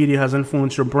social media has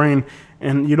influenced your brain,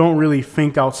 and you don't really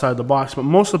think outside the box. But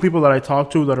most of the people that I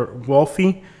talk to that are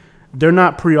wealthy, they're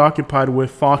not preoccupied with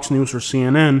Fox News or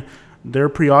CNN. They're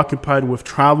preoccupied with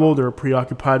travel. They're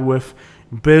preoccupied with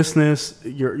business,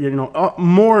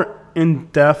 more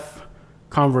in-depth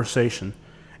conversation.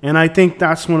 And I think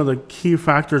that's one of the key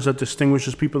factors that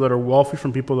distinguishes people that are wealthy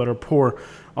from people that are poor.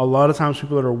 A lot of times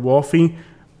people that are wealthy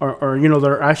are you know,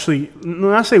 they're actually,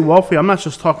 when I say wealthy, I'm not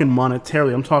just talking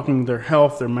monetarily. I'm talking their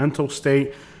health, their mental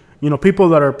state. You know, people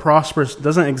that are prosperous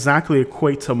doesn't exactly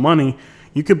equate to money.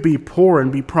 You could be poor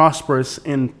and be prosperous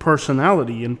in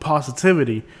personality and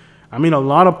positivity. I mean, a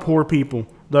lot of poor people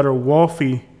that are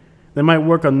wealthy, they might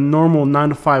work a normal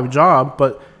 9-to-5 job,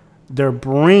 but their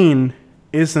brain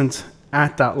isn't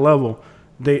at that level.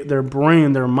 Their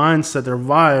brain, their mindset, their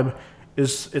vibe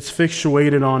it's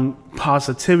fixated on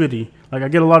positivity. Like, I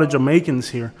get a lot of Jamaicans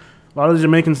here. A lot of the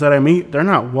Jamaicans that I meet, they're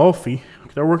not wealthy.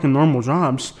 They're working normal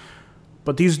jobs.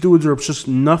 But these dudes are just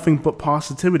nothing but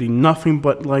positivity, nothing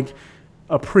but like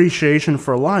appreciation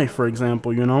for life, for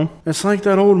example, you know? It's like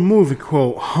that old movie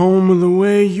quote, home the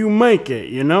way you make it,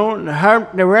 you know?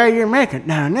 The way you make it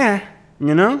down there,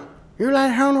 you know? You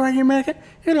like home the way you make it?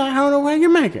 You like home the way you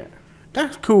make it.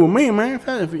 That's cool with me, man.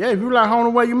 If you like home the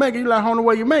way you make it, you like home the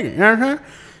way you make it. You know what I'm saying?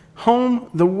 Home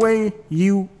the way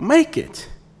you make it.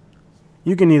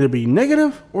 You can either be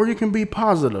negative or you can be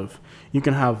positive. You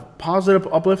can have positive,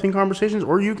 uplifting conversations,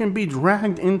 or you can be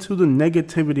dragged into the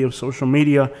negativity of social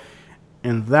media.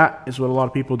 And that is what a lot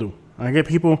of people do. I get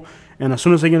people, and as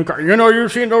soon as they get in the car, you're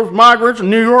seeing those migrants in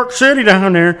New York City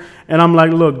down there. And I'm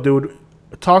like, look, dude,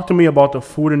 talk to me about the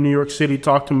food in New York City.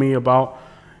 Talk to me about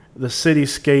the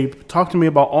cityscape. Talk to me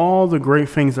about all the great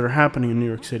things that are happening in New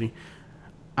York City.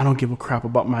 I don't give a crap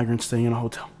about migrants staying in a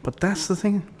hotel. But that's the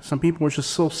thing. Some people are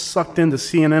just so sucked into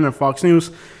CNN and Fox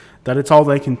News that it's all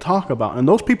they can talk about. And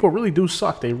those people really do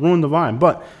suck. They ruin the vibe.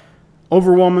 But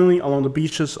overwhelmingly, along the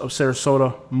beaches of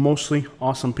Sarasota, mostly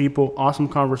awesome people, awesome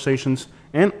conversations,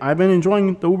 and I've been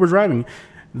enjoying the Uber driving.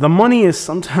 The money is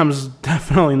sometimes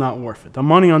definitely not worth it. The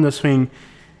money on this thing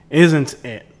isn't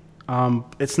it.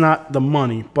 It's not the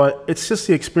money, but it's just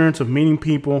the experience of meeting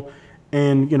people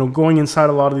and, going inside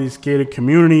a lot of these gated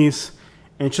communities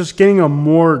and just getting a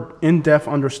more in-depth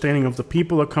understanding of the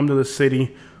people that come to the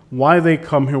city, why they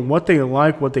come here, what they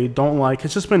like, what they don't like.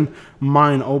 It's just been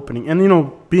mind-opening.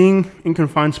 And, being in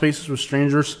confined spaces with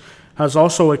strangers has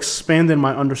also expanded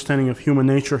my understanding of human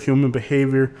nature, human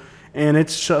behavior, and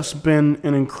it's just been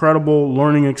an incredible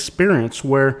learning experience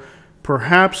where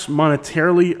perhaps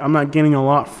monetarily I'm not getting a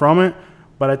lot from it,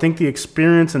 but I think the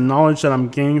experience and knowledge that I'm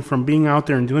gaining from being out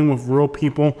there and dealing with real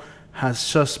people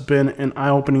has just been an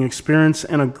eye-opening experience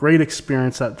and a great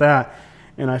experience at that.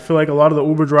 And I feel like a lot of the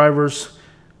Uber drivers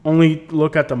only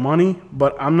look at the money,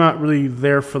 but I'm not really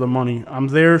there for the money. I'm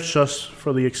there just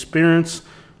for the experience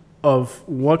of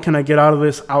what can I get out of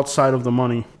this outside of the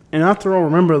money. And after all,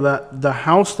 remember that the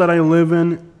house that I live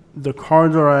in, the car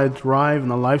that I drive, and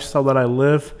the lifestyle that I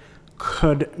live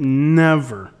could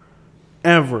never,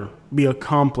 ever be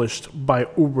accomplished by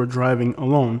Uber driving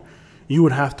alone. You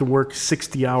would have to work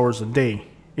 60 hours a day.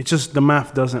 It's just the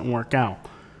math doesn't work out.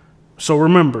 So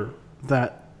remember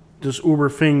that this Uber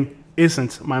thing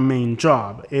isn't my main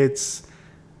job. It's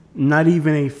not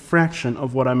even a fraction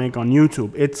of what I make on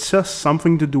YouTube. It's just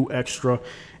something to do extra.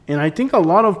 And I think a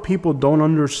lot of people don't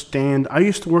understand. I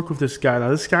used to work with this guy. Now,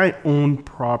 this guy owned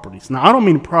properties. Now, I don't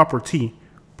mean property,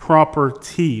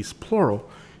 properties, plural.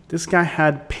 This guy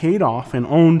had paid off and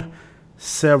owned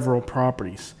several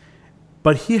properties.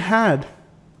 But he had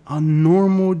a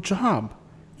normal job.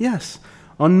 Yes,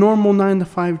 a normal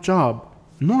 9-to-5 job.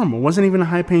 Normal. It wasn't even a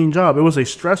high-paying job. It was a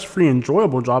stress-free,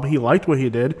 enjoyable job. He liked what he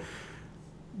did.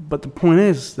 But the point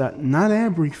is that not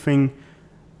everything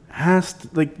has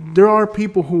to, there are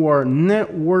people who are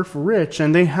net worth rich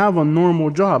and they have a normal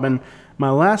job. And my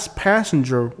last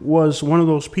passenger was one of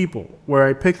those people where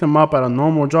I picked him up at a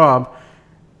normal job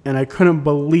and I couldn't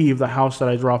believe the house that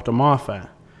I dropped him off at.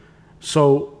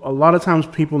 So a lot of times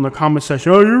people in the comment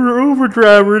section, oh, you're an Uber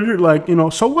driver.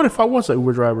 You're so what if I was an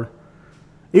Uber driver?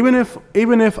 Even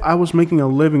if I was making a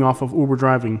living off of Uber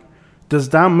driving, does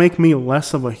that make me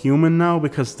less of a human now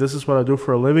because this is what I do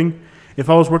for a living? If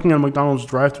I was working at a McDonald's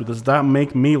drive-thru, does that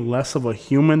make me less of a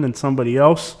human than somebody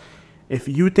else? If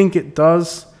you think it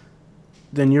does,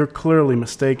 then you're clearly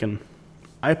mistaken.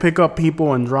 I pick up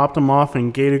people and drop them off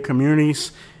in gated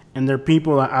communities, and they're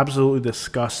people that absolutely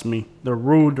disgust me. They're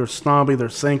rude, they're snobby, they're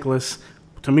thankless.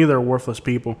 To me, they're worthless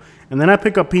people. And then I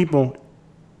pick up people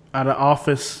at an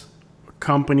office,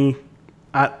 company,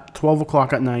 at 12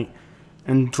 o'clock at night,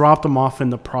 and drop them off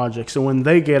in the project. So when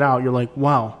they get out, you're like,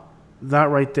 wow, that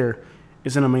right there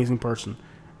is an amazing person.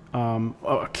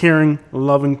 A caring,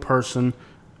 loving person.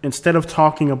 Instead of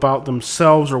talking about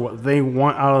themselves or what they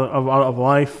want out of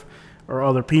life or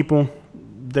other people,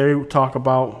 they talk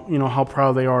about, how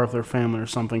proud they are of their family or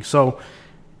something. So,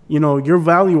 your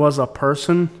value as a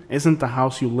person isn't the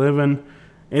house you live in,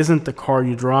 isn't the car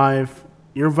you drive.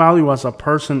 Your value as a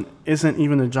person isn't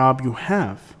even the job you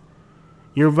have.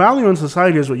 Your value in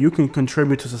society is what you can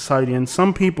contribute to society. And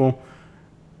some people,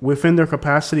 within their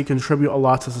capacity, contribute a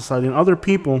lot to society. And other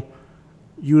people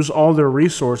use all their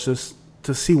resources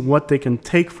to see what they can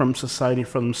take from society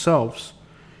for themselves.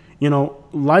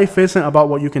 Life isn't about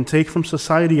what you can take from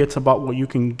society. It's about what you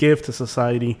can give to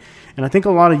society. And I think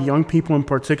a lot of young people in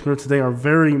particular today are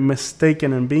very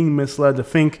mistaken and being misled to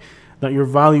think that your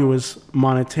value is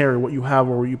monetary, what you have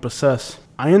or what you possess.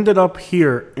 I ended up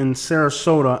here in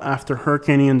Sarasota after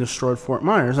Hurricane Ian destroyed Fort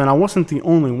Myers, and I wasn't the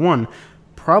only one.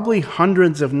 Probably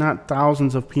hundreds, if not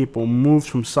thousands of people moved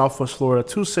from Southwest Florida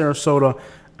to Sarasota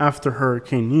after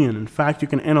Hurricane Ian. In fact, you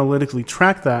can analytically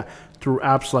track that through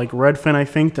apps like Redfin, I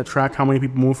think, that track how many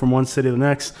people move from one city to the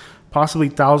next. Possibly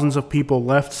thousands of people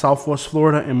left Southwest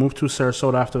Florida and moved to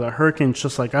Sarasota after that hurricane,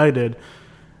 just like I did.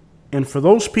 And for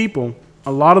those people,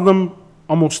 a lot of them,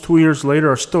 almost 2 years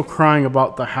later, are still crying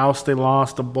about the house they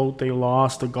lost, the boat they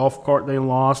lost, the golf cart they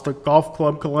lost, the golf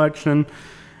club collection.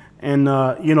 And,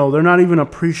 they're not even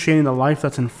appreciating the life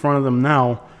that's in front of them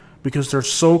now because they're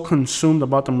so consumed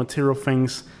about the material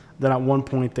things that at one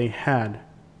point they had.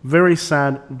 Very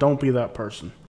sad. Don't be that person.